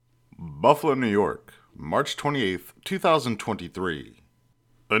Buffalo, New York, March 28th, 2023.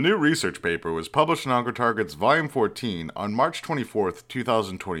 A new research paper was published in OncoTarget's Volume 14 on March 24th,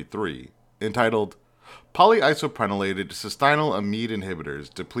 2023, entitled Polyisoprenylated Cysteinyl Amide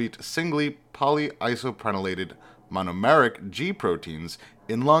Inhibitors Deplete Singly Polyisoprenylated Monomeric G Proteins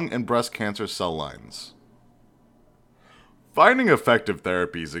in Lung and Breast Cancer Cell Lines. Finding effective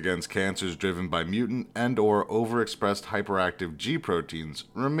therapies against cancers driven by mutant and/or overexpressed hyperactive G proteins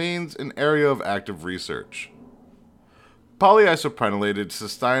remains an area of active research. Polyisoprenylated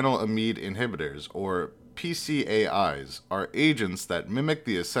cysteinyl amide inhibitors, or PCAIs, are agents that mimic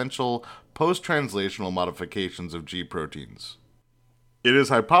the essential post-translational modifications of G proteins. It is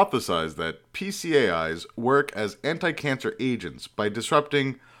hypothesized that PCAIs work as anti-cancer agents by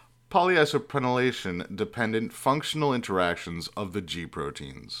disrupting polyisoprenylated-dependent functional interactions of the G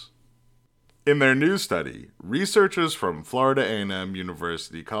proteins. In their new study, researchers from Florida A&M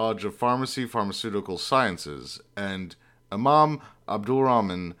University College of Pharmaceutical Sciences and Imam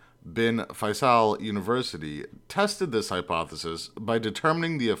Abdulrahman bin Faisal University tested this hypothesis by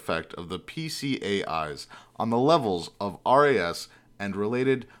determining the effect of the PCAIs on the levels of RAS and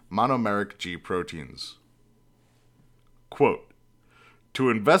related monomeric G proteins. Quote, to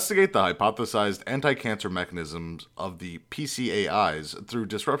investigate the hypothesized anti-cancer mechanisms of the PCAIs through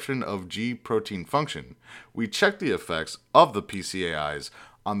disruption of G protein function, we checked the effects of the PCAIs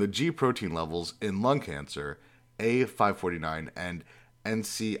on the G protein levels in lung cancer, A549 and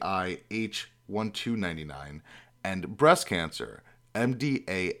NCI-H1299, and breast cancer,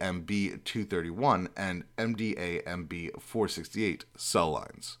 MDA-MB231 and MDA-MB468 cell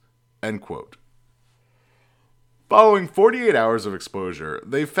lines. End quote. Following 48 hours of exposure,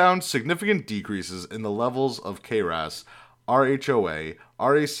 they found significant decreases in the levels of KRAS, RHOA,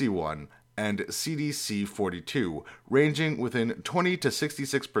 RAC1, and CDC42, ranging within 20 to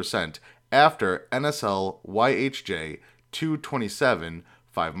 66% after NSL-YHJ 227,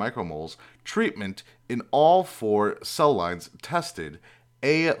 5 micromoles, treatment in all 4 cell lines tested,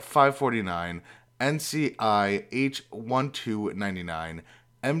 A549, NCI-H1299,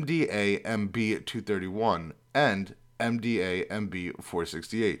 MDA-MB231, and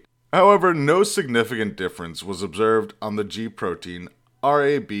MDA-MB468. However, no significant difference was observed on the G protein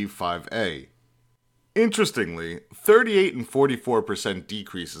RAB5A. Interestingly, 38 and 44%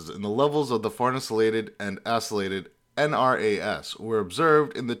 decreases in the levels of the farnesylated and acylated NRAS were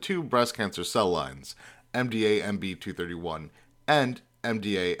observed in the 2 breast cancer cell lines, MDA-MB231 and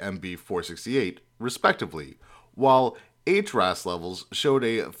MDA-MB468, respectively, while HRAS levels showed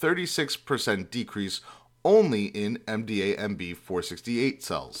a 36% decrease only in MDA-MB468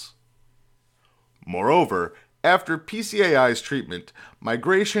 cells. Moreover, after PCAI's treatment,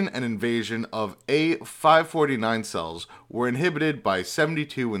 migration and invasion of A549 cells were inhibited by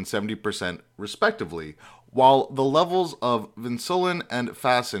 72 and 70% respectively, while the levels of vinsulin and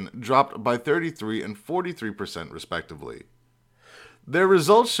FASN dropped by 33 and 43% respectively. Their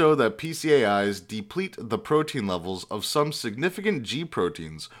results show that PCAIs deplete the protein levels of some significant G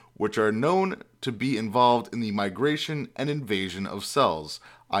proteins, which are known to be involved in the migration and invasion of cells,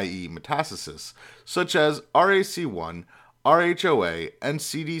 i.e. metastasis, such as RAC1, RHOA, and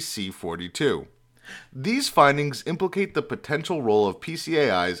CDC42. These findings implicate the potential role of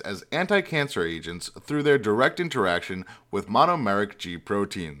PCAIs as anti-cancer agents through their direct interaction with monomeric G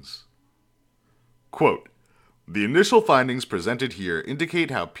proteins. Quote, the initial findings presented here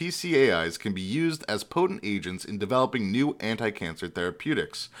indicate how PCAIs can be used as potent agents in developing new anti-cancer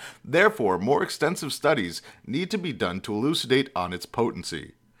therapeutics. Therefore, more extensive studies need to be done to elucidate on its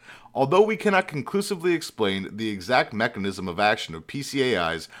potency. Although we cannot conclusively explain the exact mechanism of action of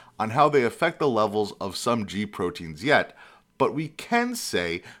PCAIs on how they affect the levels of some G proteins yet, but we can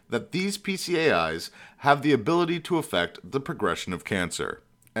say that these PCAIs have the ability to affect the progression of cancer.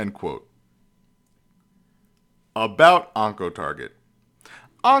 End quote. About OncoTarget.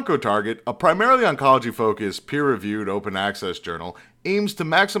 OncoTarget, a primarily oncology-focused, peer-reviewed, open-access journal, aims to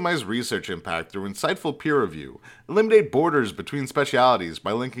maximize research impact through insightful peer review, eliminate borders between specialties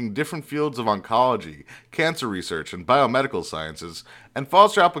by linking different fields of oncology, cancer research, and biomedical sciences, and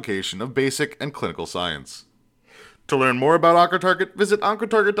foster application of basic and clinical science. To learn more about OncoTarget, visit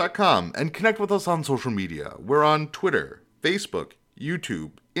OncoTarget.com and connect with us on social media. We're on Twitter, Facebook,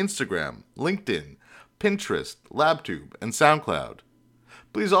 YouTube, Instagram, LinkedIn, Pinterest, LabTube, and SoundCloud.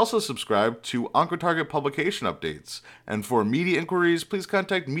 Please also subscribe to OncoTarget publication updates, and for media inquiries, please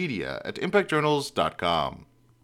contact media@impactjournals.com.